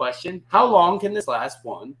legitimate question. How long can this last?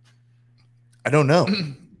 One, I don't know,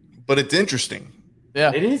 but it's interesting.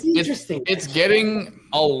 Yeah, it is interesting. It's getting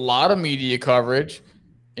a lot of media coverage.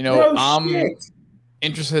 I'm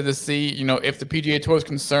interested to see, if the PGA Tour's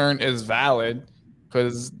concern is valid,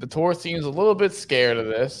 because the tour seems a little bit scared of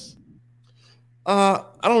this. I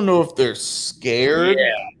don't know if they're scared.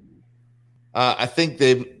 Yeah. I think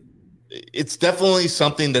it's definitely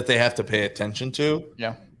something that they have to pay attention to.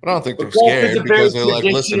 Yeah. But I don't think they're scared because they're like,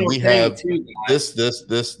 listen, we have this,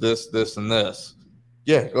 and this.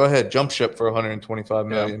 Yeah, go ahead. Jump ship for $125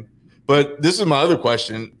 million. Yeah. But this is my other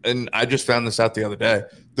question, and I just found this out the other day.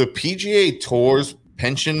 The PGA Tour's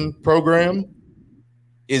pension program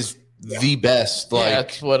is the best,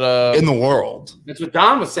 that's what in the world. That's what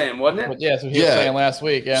Don was saying, wasn't it? That's what he was saying last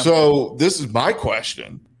week. Yeah. So this is my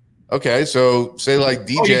question. Okay, so say like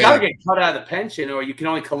DJ, you gotta get cut out of the pension, or you can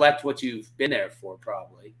only collect what you've been there for,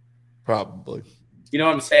 probably. Probably. You know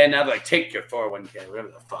what I'm saying? Now, like, take your 401k, whatever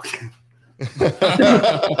the fuck.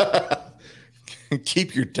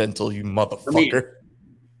 Keep your dental, you motherfucker.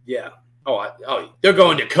 Yeah. They're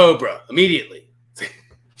going to Cobra immediately.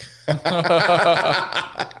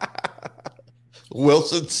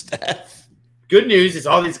 Wilson staff. Good news is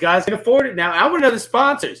all these guys can afford it now. I want to know the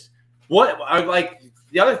sponsors. What are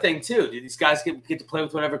the other thing too? Do these guys get to play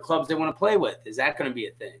with whatever clubs they want to play with? Is that going to be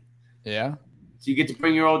a thing? Yeah. So you get to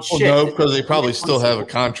bring your old shit. No, because they probably still have a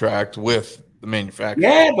contract with the manufacturer.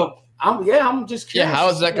 Yeah, but I'm just curious. Yeah, how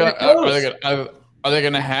is that going? Are they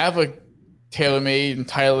going to have a TaylorMade and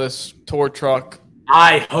Titleist tour truck?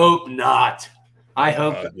 I hope not. I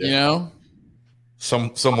hope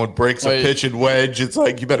someone breaks a pitch and wedge. It's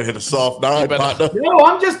like you better hit a soft 9. No,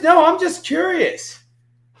 I'm just curious.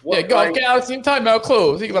 Get Galaxy and timeout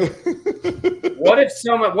close.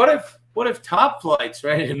 What if Top Flight's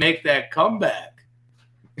ready to make that comeback?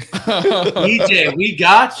 DJ, we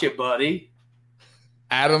got you, buddy.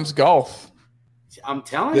 Adams Golf. I'm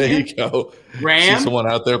telling you. There you go. Ram. See someone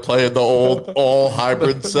out there playing the old all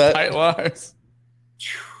hybrid set. Tight lines.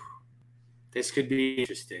 This could be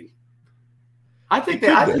interesting. I think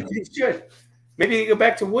they should. Maybe they go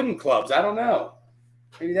back to wooden clubs. I don't know.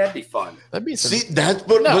 Maybe that'd be fun. That's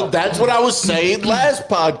what I was saying last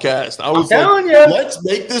podcast. I was telling you, let's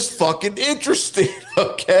make this fucking interesting,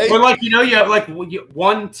 okay? Or you have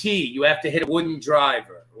one tee, you have to hit a wooden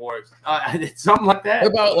driver, or something like that.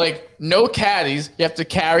 What about no caddies? You have to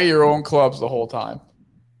carry your own clubs the whole time.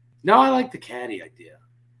 No, I like the caddy idea,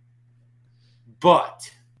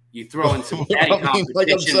 but you throw in some caddy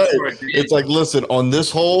competition. It's like, listen, on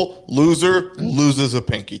this hole, loser loses a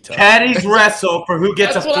pinky toe. Caddies wrestle for who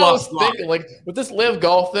gets That's a what fluff. I was thinking. With this live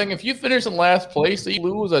golf thing, if you finish in last place, you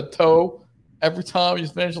lose a toe every time you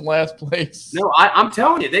finish in last place. No, I'm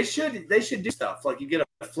telling you, they should do stuff like you get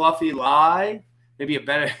a fluffy lie, maybe you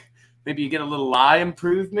get a little lie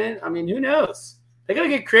improvement. I mean, who knows? They gotta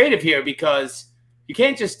get creative here because you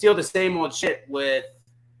can't just steal the same old shit with.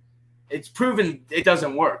 It's proven it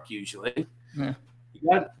doesn't work usually. Yeah.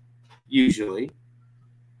 Usually.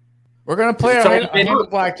 We're going to play our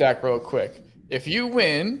blackjack real quick. If you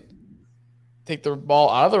win, take the ball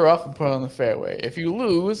out of the rough and put it on the fairway. If you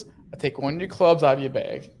lose, I take one of your clubs out of your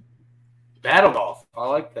bag. Battle golf. I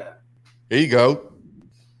like that. Here you go.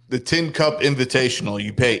 The Tin Cup Invitational.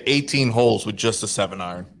 You pay 18 holes with just a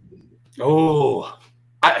 7-iron. Oh.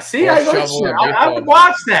 I would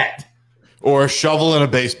watch that. Or a shovel and a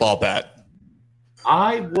baseball bat.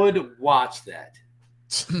 I would watch that.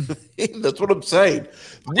 That's what I'm saying.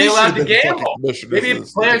 They're allowed to gamble. Maybe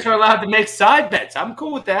players are allowed to make side bets. I'm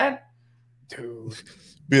cool with that. Dude.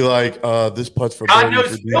 Be like, this putt's for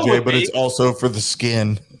DJ, but it's also for the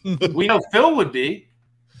skin. We know Phil would be.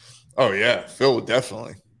 Oh, yeah. Phil would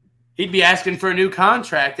definitely. He'd be asking for a new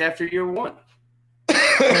contract after year 1.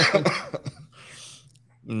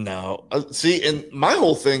 No. See, and my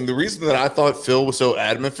whole thing, the reason that I thought Phil was so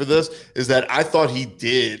adamant for this is that I thought he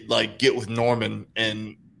did get with Norman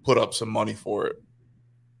and put up some money for it.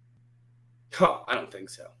 Oh, I don't think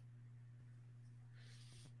so.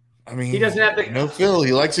 I mean, he doesn't have Phil,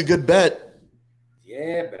 he likes a good bet.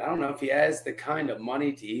 Yeah, but I don't know if he has the kind of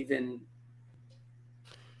money to even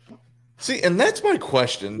See, and that's my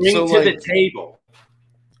question. bring So, to like, the table.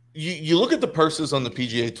 you look at the purses on the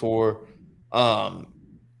PGA Tour.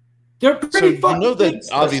 They're So pretty you fucking know big, that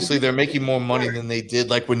so obviously they're making more money than they did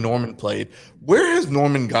like when Norman played. Where has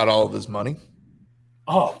Norman got all of his money?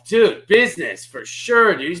 Oh, dude, business for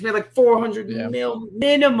sure, dude. He's made like 400 mil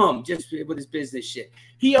minimum just with his business shit.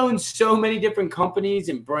 He owns so many different companies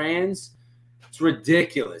and brands. It's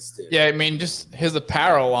ridiculous, dude. Yeah, I mean, just his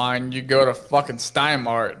apparel line. You go to fucking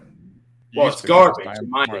Steinmart. Well, it's garbage, in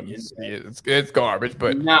my opinion. It's garbage,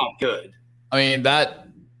 but not good. I mean, that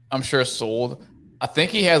I'm sure sold. I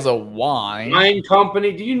think he has a wine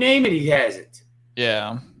company. Do you name it? He has it.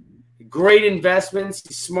 Yeah. Great investments.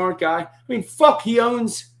 He's a smart guy. I mean, fuck, he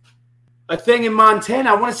owns a thing in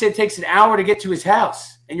Montana. I want to say it takes an hour to get to his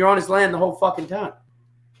house, and you're on his land the whole fucking time.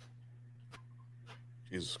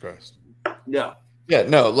 Jesus Christ. No. Yeah,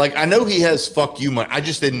 no. Like, I know he has fuck you money. I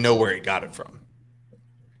just didn't know where he got it from.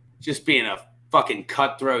 Just being a fucking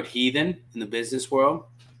cutthroat heathen in the business world.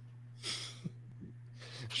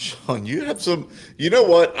 Sean, you have some. You know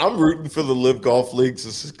what? I'm rooting for the Live Golf League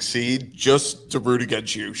to succeed just to root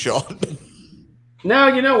against you, Sean. No,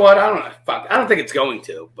 you know what? I don't know. Fuck, I don't think it's going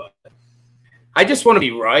to, but I just want to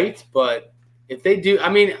be right. But if they do, I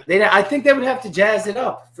mean, I think they would have to jazz it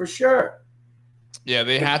up for sure. Yeah,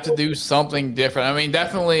 they have to do something different. I mean,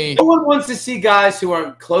 definitely. No one wants to see guys who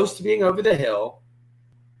are close to being over the hill.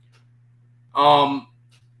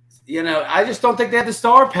 You know, I just don't think they have the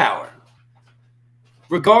star power.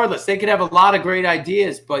 Regardless, they could have a lot of great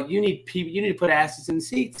ideas, but you need people. You need to put asses in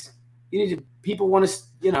seats. You need to people want to,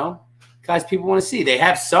 you know, guys. People want to see. They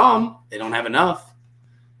have some. They don't have enough.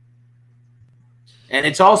 And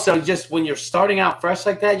it's also just when you're starting out fresh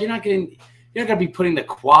like that, you're not going to be putting the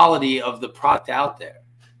quality of the product out there.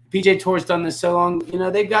 PJ Tour's done this so long, you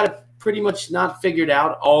know, they've got it pretty much not figured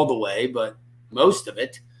out all the way, but most of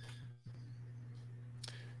it.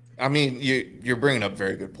 I mean, you're bringing up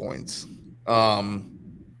very good points.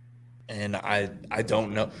 And I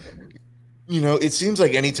don't know. You know, it seems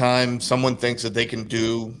like anytime someone thinks that they can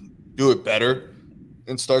do it better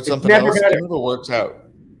and start something else, it never works out.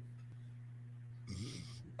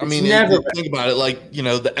 I mean, think about it, like, you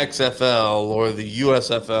know, the XFL or the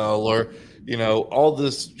USFL or, you know, all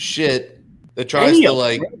this shit that tries to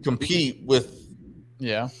like compete with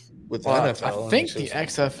NFL. I think the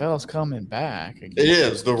XFL is coming back again. It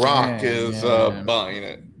is. The Rock is buying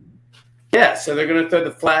it. Yeah, so they're going to throw the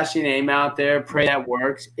flashy name out there, pray that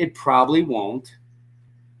works. It probably won't.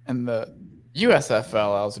 And the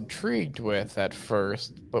USFL I was intrigued with at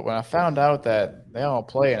first, but when I found out that they all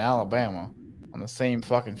play in Alabama on the same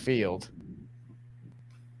fucking field,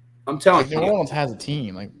 I'm telling you, New Orleans has a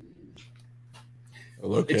team. Like,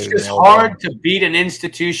 it's just hard to beat an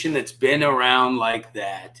institution that's been around like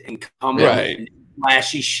that and come in with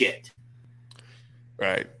flashy shit.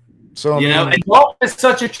 Right. So you know, and golf is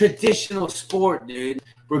such a traditional sport, dude.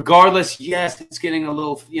 Regardless, yes, it's getting a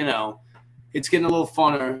little, you know, it's getting a little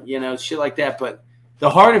funner, you know, shit like that. But the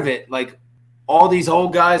heart of it, like all these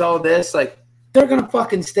old guys, all this, like they're gonna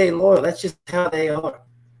fucking stay loyal. That's just how they are.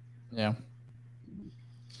 Yeah.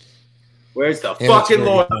 Where's the fucking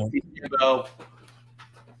loyalty, bro?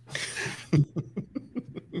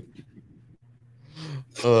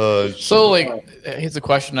 So, like, here's a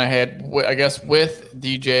question I had. I guess with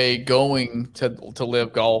DJ going to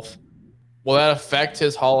Live Golf, will that affect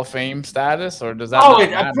his Hall of Fame status, or does that?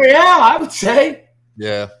 Yeah, I would say.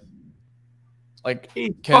 Yeah. Like,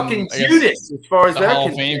 he's fucking Judas as far as the Hall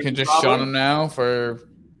of Fame can just shun him now for.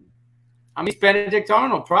 I mean, it's Benedict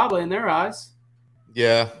Arnold probably in their eyes.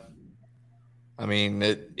 Yeah. I mean,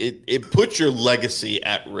 it puts your legacy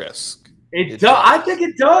at risk. It does. I think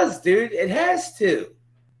it does, dude. It has to.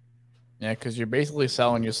 Yeah, because you're basically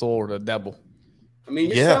selling your soul to the devil. I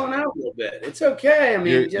mean, you're selling out a little bit. It's okay. I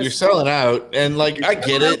mean, you're selling out, and like I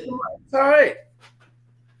get it. It's all right.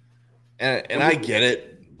 And I get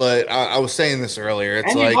it, but I was saying this earlier.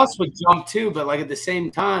 It's Andy like Russ would jump too, but like at the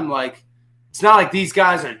same time, like it's not like these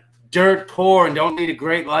guys are dirt poor and don't need a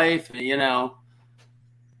great life, you know.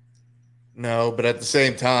 No, but at the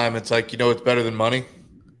same time, it's like, you know, it's better than money.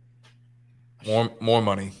 More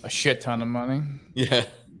money. A shit ton of money. Yeah.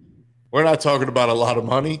 We're not talking about a lot of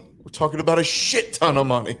money. We're talking about a shit ton of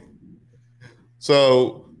money.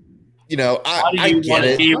 So, you know, I get it. How do you want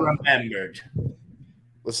to be remembered?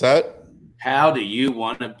 What's that? How do you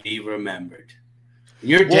want to be remembered?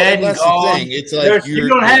 You're dead and gone. The thing. It's like you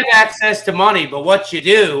don't have access to money, but what you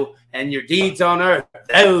do and your deeds on earth,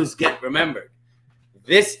 those get remembered.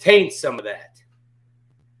 This taints some of that.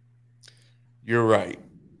 You're right.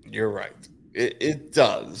 You're right. It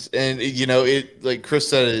does, and it like Chris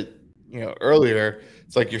said it, earlier.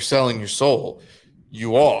 It's like you're selling your soul.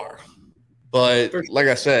 You are, but like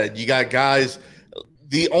I said, you got guys.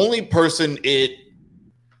 The only person it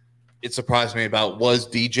surprised me about was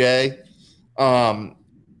DJ. The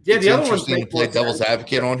it's other interesting one to play devil's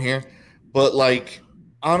advocate on here, but like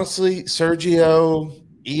honestly, Sergio,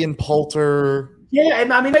 Ian Poulter,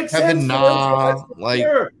 and I mean, makes Kevin sense. Na, like.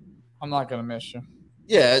 I'm not gonna miss you.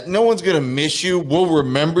 Yeah, no one's gonna miss you. We'll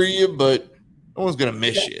remember you, but no one's gonna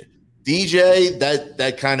miss you. DJ,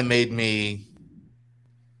 that kind of made me.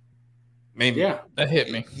 That hit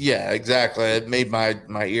me. Yeah, exactly. It made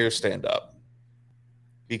my ears stand up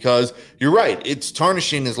because you're right. It's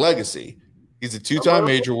tarnishing his legacy. He's a 2-time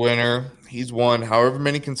major winner. He's won however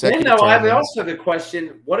many consecutive. I have also the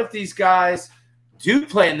question: what if these guys do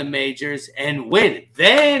play in the majors and win?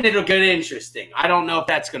 Then it'll get interesting. I don't know if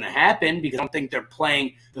that's going to happen because I don't think they're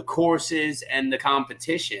playing the courses and the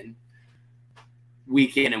competition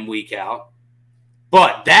week in and week out.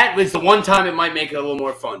 But that was the one time it might make it a little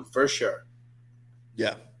more fun, for sure.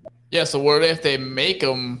 Yeah. Yeah, so what if they make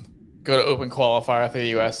them go to open qualifier for the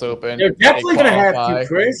U.S. Open? They're definitely going to have to,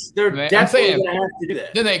 Chris. They're definitely going to have to do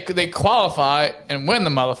that. Then they qualify and win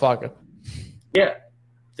the motherfucker. Yeah.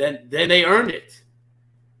 Then they earned it.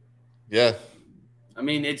 Yeah. I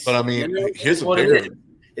mean, it's. But I mean, here's what bigger. it is.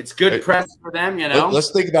 It's good press for them,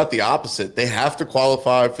 Let's think about the opposite. They have to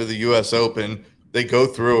qualify for the U.S. Open. They go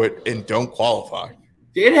through it and don't qualify.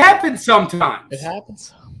 It happens sometimes. It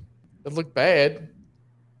happens. It looked bad.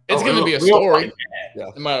 It's going to be a story.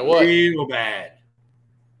 No matter what. Real bad.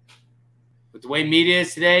 With the way media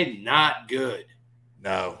is today, not good.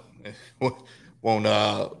 No.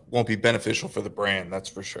 Won't be beneficial for the brand, that's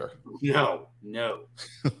for sure. No.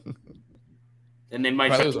 And they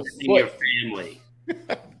might lose your family.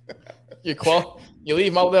 You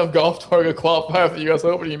leave my left golf tour to qualify for the U.S.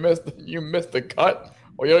 Open. You missed the cut,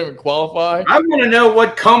 or you don't even qualify. I want to know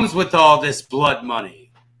what comes with all this blood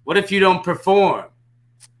money. What if you don't perform?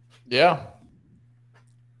 Yeah.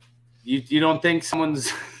 You don't think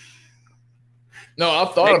someone's? No,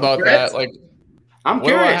 I've thought about that. Like, I'm what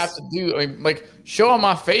curious. do I have to do? I mean, like, showing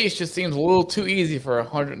my face just seems a little too easy for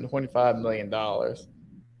 $125 million.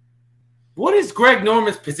 What is Greg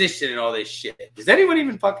Norman's position in all this shit? Does anyone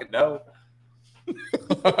even fucking know? I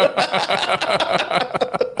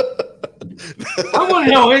want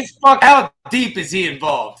to know how deep is he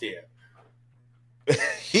involved here?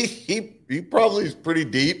 He probably is pretty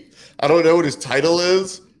deep. I don't know what his title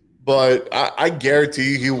is, but I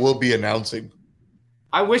guarantee he will be announcing.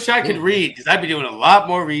 I wish I could read because I'd be doing a lot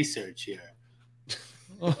more research here.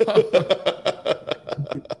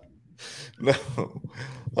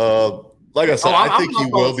 No. Like I said, I think he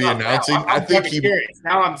will be announcing. I'm curious.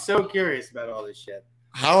 Now I'm so curious about all this shit.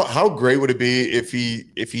 How great would it be if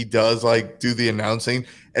he does like do the announcing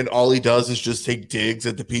and all he does is just take digs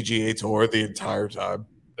at the PGA Tour the entire time?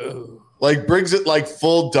 Ooh. Like brings it like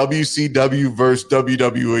full WCW versus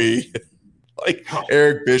WWE. Like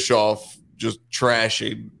Eric Bischoff just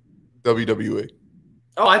trashing WWE.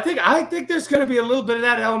 Oh, I think there's going to be a little bit of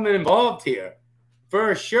that element involved here.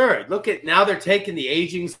 For sure. Look at now they're taking the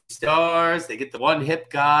aging stars. They get the one hip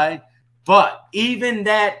guy. But even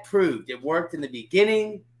that proved it worked in the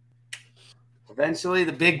beginning. Eventually,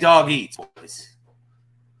 the big dog eats, boys.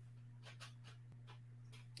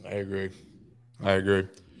 I agree. All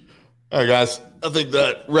right, guys. I think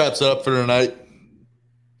that wraps it up for tonight.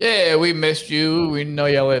 Yeah, we missed you. We know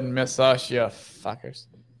y'all didn't miss us, you fuckers.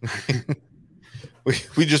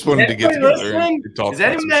 we just wanted to get together and talk. Is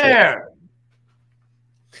anyone there?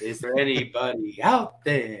 Is there anybody out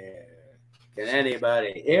there? Can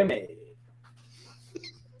anybody hear me?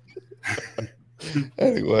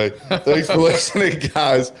 Anyway, thanks for listening,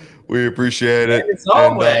 guys. We appreciate it.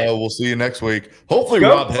 And we'll see you next week. Hopefully,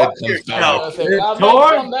 Rob Head comes back.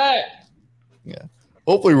 Yeah.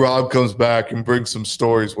 Hopefully, Rob comes back and brings some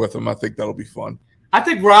stories with him. I think that'll be fun. I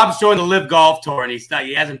think Rob's joined the Live Golf Tour, and he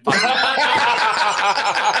hasn't.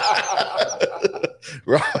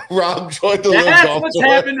 Rob joined the Live Golf Tour. That's what's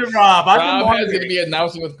happened to Rob. Rob is going to be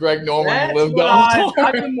announcing with Greg Norman That's the Live Golf Tour.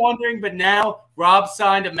 I've been wondering, but now Rob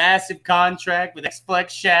signed a massive contract with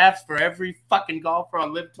X-Flex shafts for every fucking golfer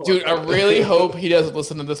on Live Tour. Dude, I really hope he doesn't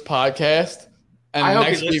listen to this podcast. And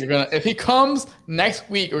next week if he comes next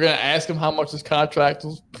week, we're gonna ask him how much his contract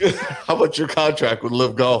was. How much your contract with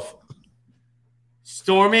Live Golf?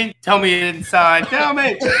 Stormy, tell me you didn't sign. Tell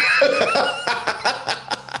me.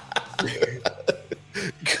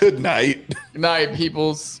 Good night. Good night,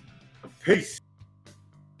 peoples. Peace.